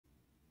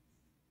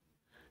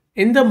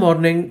In the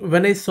morning,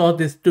 when I saw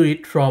this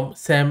tweet from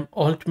Sam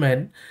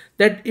Altman,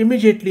 that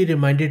immediately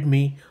reminded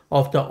me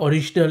of the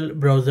original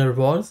browser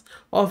wars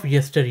of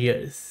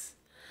yesteryears.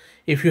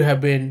 If you have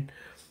been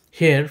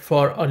here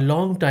for a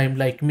long time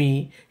like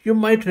me, you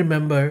might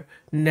remember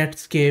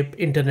Netscape,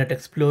 Internet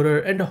Explorer,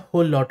 and a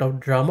whole lot of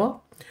drama.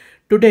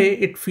 Today,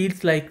 it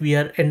feels like we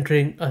are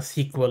entering a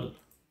sequel.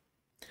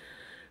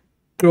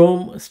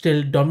 Chrome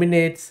still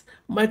dominates.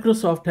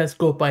 Microsoft has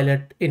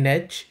Copilot in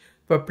Edge.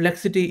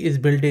 Perplexity is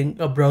building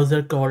a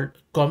browser called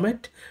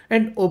Comet,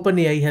 and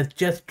OpenAI has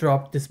just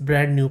dropped this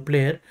brand new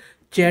player,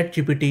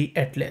 ChatGPT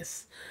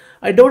Atlas.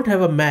 I don't have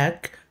a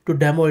Mac to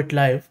demo it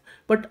live,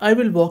 but I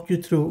will walk you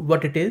through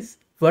what it is,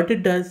 what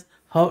it does,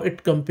 how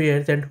it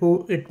compares, and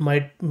who it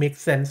might make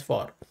sense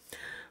for.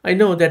 I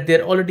know that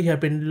there already have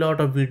been a lot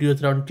of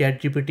videos around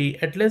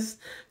ChatGPT Atlas.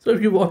 So if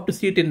you want to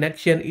see it in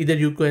action, either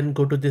you can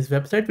go to this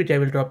website, which I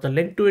will drop the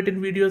link to it in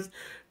videos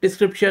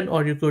description,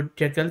 or you could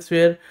check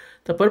elsewhere.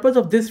 The purpose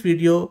of this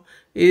video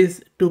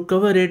is to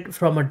cover it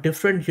from a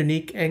different,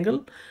 unique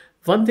angle.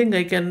 One thing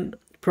I can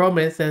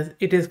promise is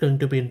it is going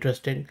to be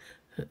interesting.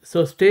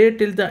 So stay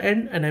till the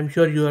end, and I'm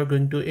sure you are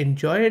going to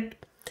enjoy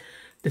it.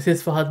 This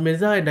is Fahad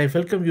Mirza and I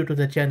welcome you to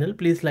the channel.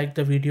 Please like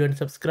the video and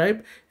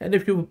subscribe. And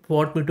if you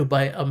want me to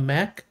buy a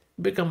Mac,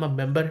 become a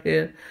member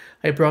here.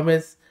 I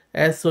promise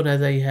as soon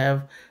as I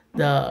have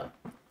the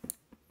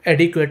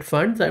adequate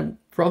funds, I'm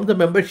from the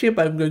membership,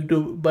 I'm going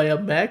to buy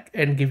a Mac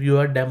and give you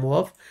a demo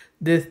of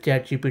this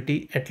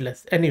ChatGPT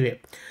Atlas.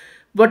 Anyway,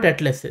 what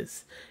Atlas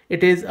is?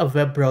 It is a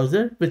web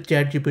browser with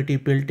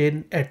ChatGPT built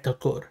in at the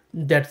core.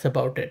 That's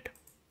about it.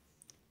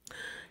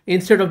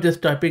 Instead of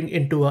just typing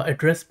into a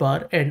address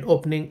bar and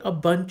opening a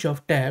bunch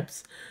of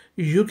tabs,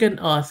 you can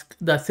ask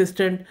the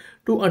assistant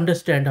to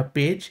understand a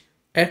page,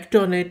 act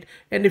on it,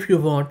 and if you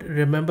want,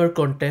 remember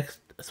context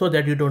so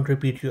that you don't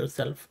repeat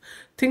yourself.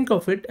 Think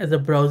of it as a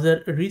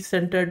browser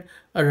recentered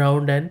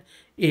around an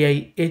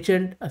AI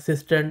agent,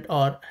 assistant,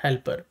 or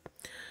helper.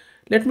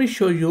 Let me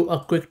show you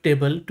a quick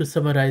table to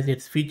summarize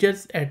its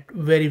features at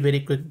very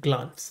quick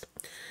glance.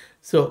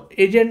 So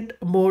agent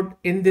mode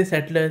in this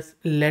atlas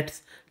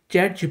lets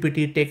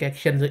ChatGPT take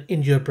actions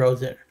in your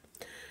browser,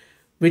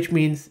 which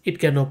means it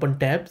can open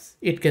tabs,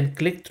 it can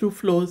click through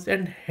flows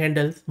and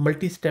handles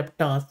multi-step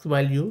tasks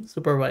while you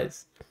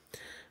supervise.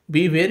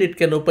 Beware, it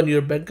can open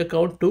your bank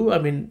account too. I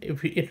mean,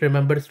 if it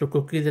remembers through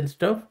cookies and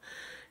stuff.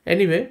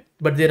 Anyway,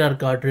 but there are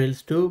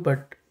guardrails too,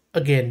 but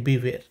again,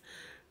 beware.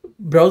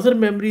 Browser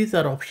memories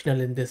are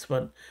optional in this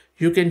one.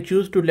 You can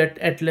choose to let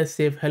Atlas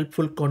save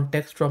helpful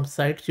context from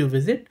sites you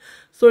visit,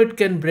 so it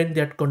can bring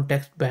that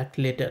context back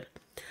later.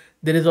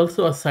 There is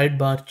also a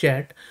sidebar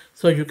chat,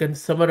 so you can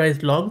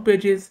summarize long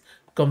pages,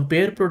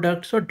 compare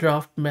products, or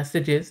draft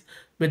messages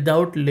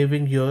without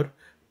leaving your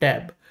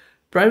tab.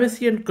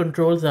 Privacy and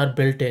controls are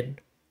built in.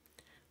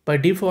 By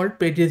default,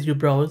 pages you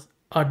browse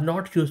are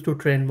not used to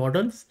train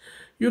models.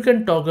 You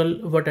can toggle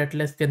what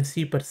Atlas can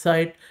see per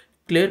site,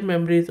 clear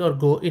memories, or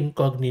go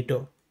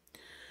incognito.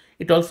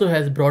 It also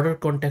has broader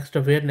context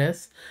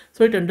awareness,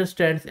 so it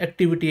understands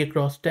activity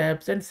across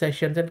tabs and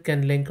sessions and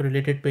can link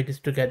related pages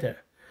together.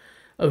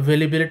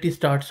 Availability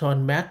starts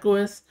on Mac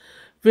OS,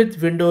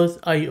 with Windows,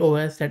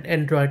 iOS, and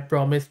Android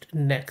promised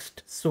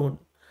next soon.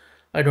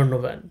 I don't know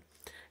when.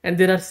 And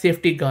there are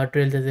safety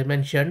guardrails, as I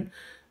mentioned.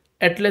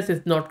 Atlas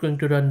is not going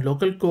to run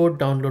local code,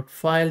 download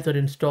files, or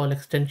install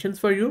extensions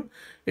for you.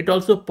 It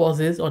also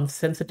pauses on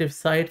sensitive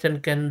sites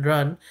and can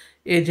run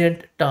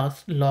agent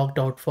tasks logged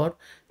out for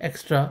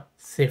extra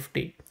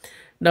safety.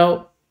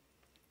 Now,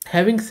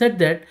 having said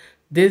that,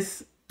 there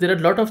are a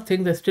lot of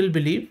things I still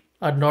believe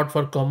are not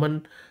for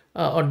common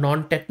or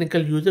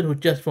non-technical user who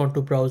just want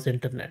to browse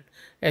internet,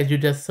 as you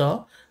just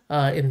saw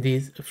in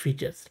these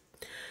features.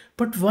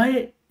 But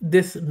why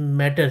this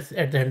matters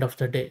at the end of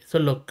the day? So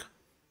look,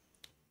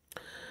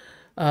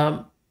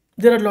 um,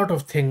 there are a lot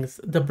of things.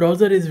 The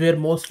browser is where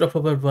most of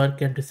our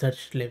work and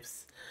research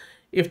lives.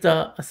 If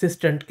the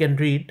assistant can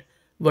read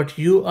what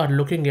you are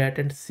looking at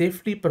and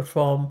safely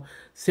perform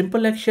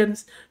simple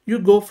actions, you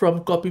go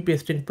from copy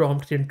pasting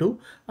prompts into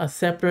a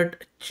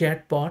separate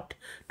chatbot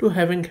to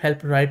having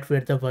help right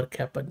where the work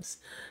happens.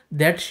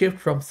 That shift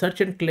from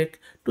search and click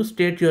to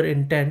state your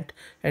intent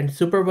and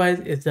supervise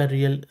is the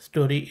real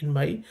story in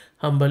my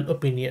humble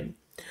opinion.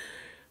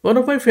 One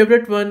of my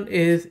favorite one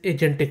is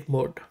agentic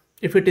mode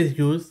if it is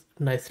used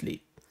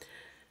nicely.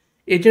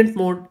 Agent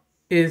mode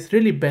is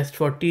really best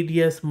for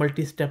tedious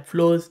multi-step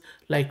flows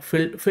like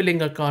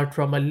filling a card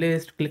from a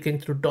list, clicking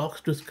through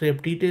docs to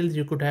scrape details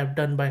you could have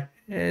done by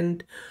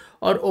hand,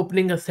 or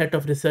opening a set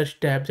of research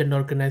tabs and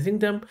organizing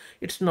them.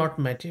 It's not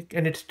magic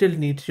and it still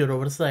needs your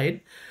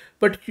oversight.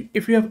 But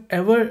if you have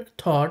ever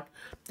thought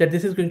that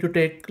this is going to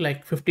take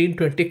like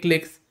 15-20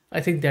 clicks,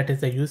 I think that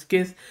is the use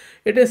case.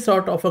 It is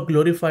sort of a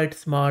glorified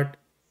smart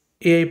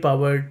AI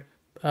powered,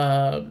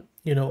 uh,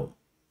 you know,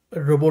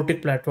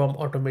 robotic platform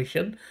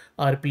automation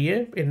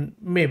RPA in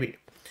maybe,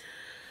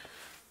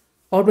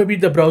 or maybe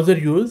the browser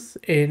use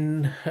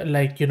in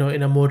like in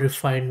a more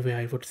refined way,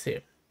 I would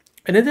say.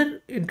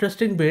 Another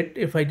interesting bit,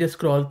 if I just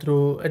scroll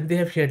through, and they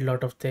have shared a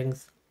lot of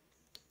things.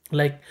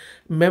 Like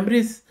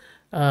memories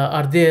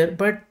are there,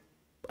 but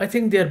I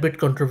think they are a bit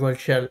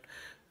controversial.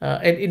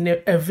 And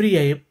in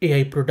every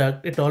AI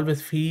product, it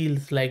always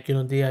feels like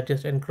they are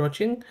just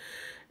encroaching.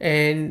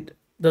 And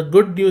the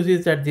good news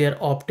is that they are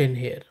opt-in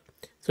here.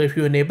 So if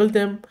you enable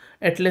them,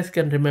 Atlas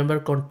can remember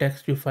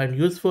context you find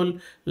useful,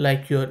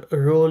 like your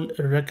role,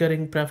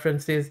 recurring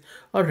preferences,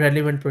 or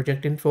relevant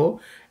project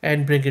info,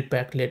 and bring it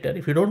back later.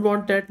 If you don't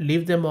want that,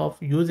 leave them off,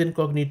 use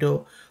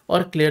incognito,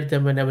 or clear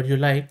them whenever you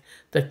like.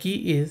 The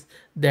key is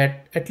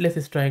that Atlas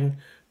is trying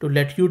to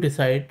let you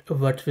decide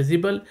what's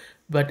visible,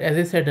 but as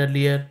I said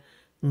earlier,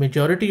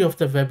 majority of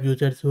the web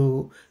users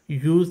who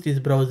use these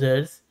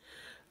browsers,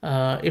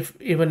 if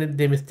even if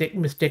they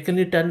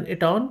mistakenly turn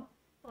it on,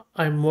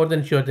 I'm more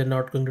than sure they're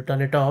not going to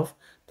turn it off,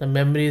 the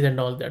memories and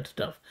all that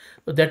stuff.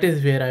 So that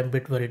is where I'm a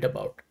bit worried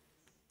about.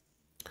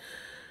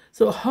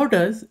 So how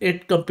does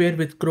it compare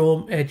with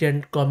Chrome, Edge,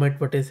 and Comet?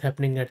 What is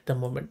happening at the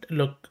moment?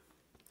 Look,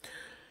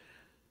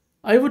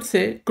 I would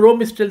say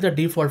Chrome is still the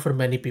default for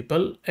many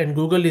people, and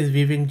Google is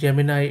weaving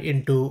Gemini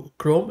into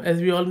Chrome,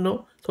 as we all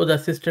know, so the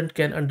assistant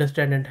can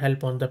understand and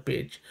help on the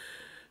page.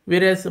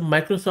 Whereas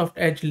Microsoft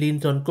Edge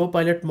leans on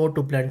Copilot mode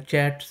to blend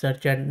chat,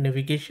 search, and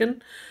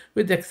navigation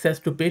with access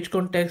to page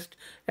context.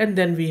 And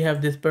then we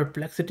have this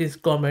Perplexity's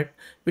Comet,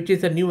 which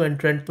is a new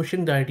entrant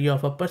pushing the idea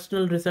of a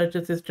personal research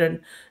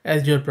assistant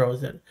as your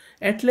browser.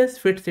 Atlas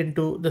fits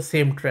into the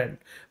same trend,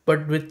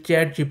 but with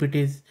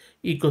ChatGPT's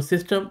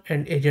ecosystem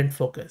and agent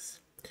focus.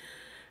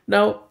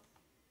 Now,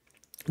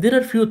 there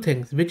are few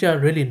things which are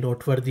really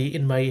noteworthy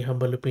in my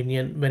humble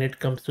opinion when it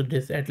comes to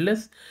this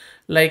Atlas.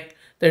 Like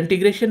the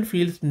integration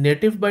feels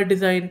native by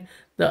design,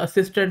 the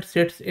assistant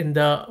sits in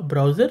the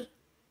browser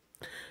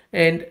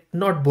and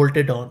not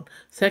bolted on.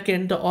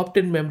 Second, the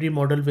opt-in memory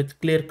model with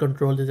clear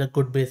controls is a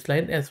good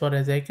baseline as far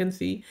as I can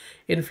see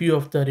in few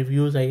of the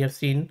reviews I have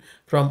seen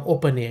from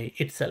OpenAI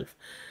itself.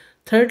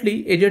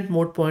 Thirdly, agent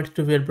mode points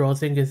to where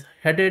browsing is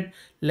headed,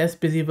 less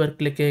busy work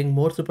clicking,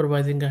 more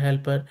supervising a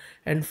helper,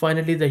 and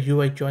finally the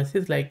UI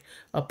choices like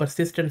a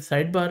persistent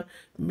sidebar,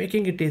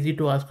 making it easy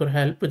to ask for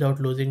help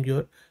without losing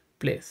your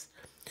place.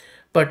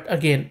 But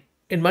again,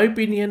 in my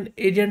opinion,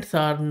 agents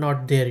are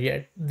not there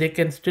yet. They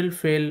can still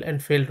fail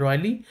and fail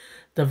royally.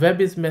 The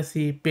web is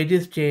messy,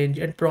 pages change,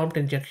 and prompt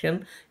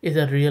injection is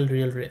a real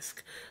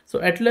risk. So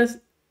Atlas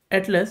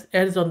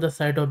errs on the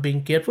side of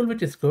being careful,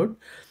 which is good,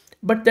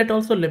 but that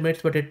also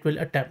limits what it will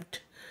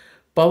attempt.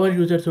 Power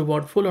users who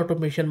want full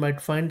automation might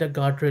find the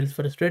guardrails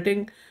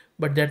frustrating,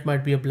 but that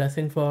might be a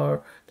blessing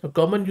for the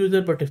common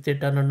user. But if they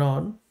turn it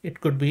on, it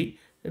could be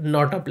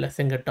not a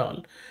blessing at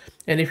all.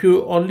 And if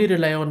you only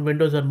rely on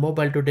Windows or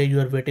mobile today,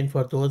 you are waiting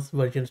for those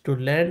versions to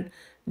land,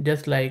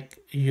 just like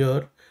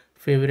your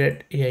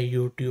favorite AI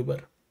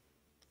YouTuber.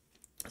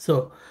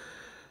 So,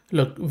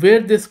 look, where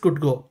this could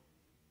go,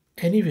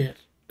 anywhere.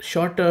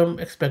 Short term,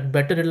 expect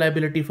better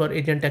reliability for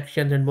agent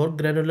actions and more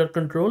granular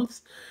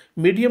controls.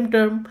 Medium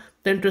term,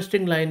 the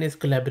interesting line is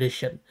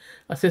collaboration.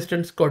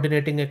 Assistants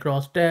coordinating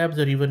across tabs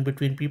or even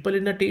between people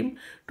in a team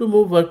to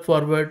move work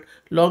forward.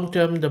 Long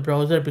term, the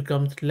browser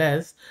becomes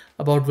less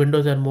about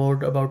windows and more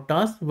about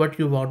tasks, what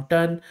you want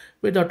done,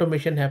 with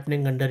automation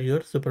happening under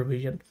your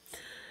supervision.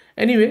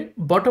 Anyway,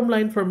 bottom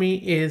line for me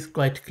is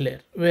quite clear.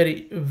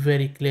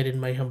 Very clear in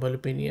my humble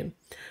opinion.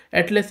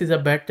 Atlas is a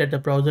bet that the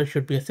browser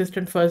should be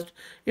assistant first.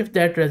 If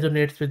that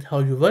resonates with how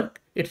you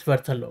work, it's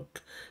worth a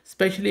look.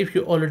 Especially if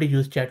you already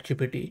use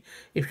ChatGPT.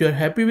 If you're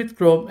happy with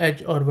Chrome,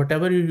 Edge, or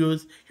whatever you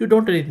use, you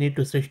don't really need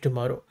to switch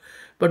tomorrow.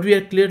 But we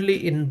are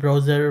clearly in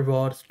browser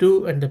wars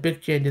too, and the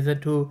big change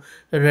isn't who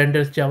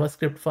renders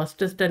JavaScript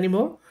fastest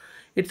anymore.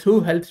 It's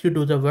who helps you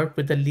do the work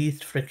with the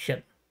least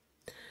friction.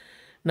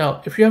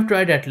 Now, if you have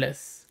tried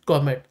Atlas,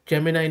 Comet,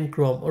 Gemini in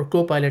Chrome, or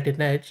Copilot in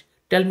Edge,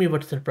 tell me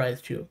what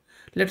surprised you.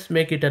 Let's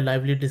make it a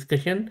lively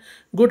discussion,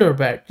 good or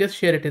bad. Just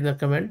share it in the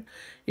comment.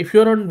 If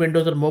you're on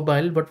Windows or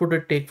mobile, what would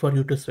it take for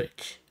you to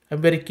switch?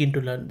 I'm very keen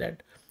to learn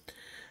that.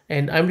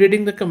 And I'm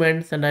reading the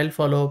comments and I'll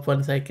follow up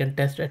once I can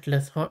test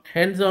Atlas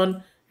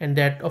hands-on, and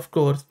that of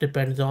course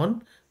depends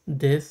on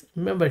this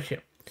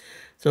membership.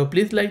 So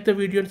please like the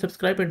video and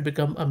subscribe and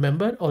become a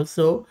member.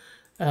 Also,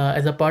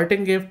 as a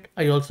parting gift,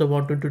 I also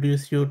want to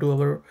introduce you to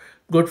our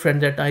good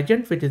friends at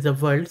iGent, which is the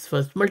world's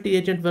first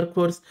multi-agent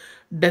workforce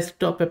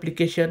desktop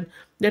application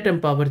that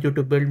empowers you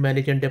to build,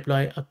 manage, and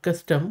deploy a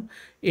custom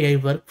AI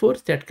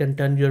workforce that can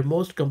turn your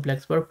most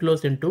complex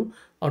workflows into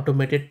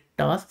automated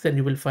tasks. And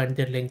you will find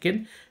their link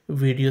in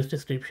video's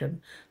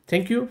description.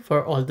 Thank you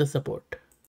for all the support.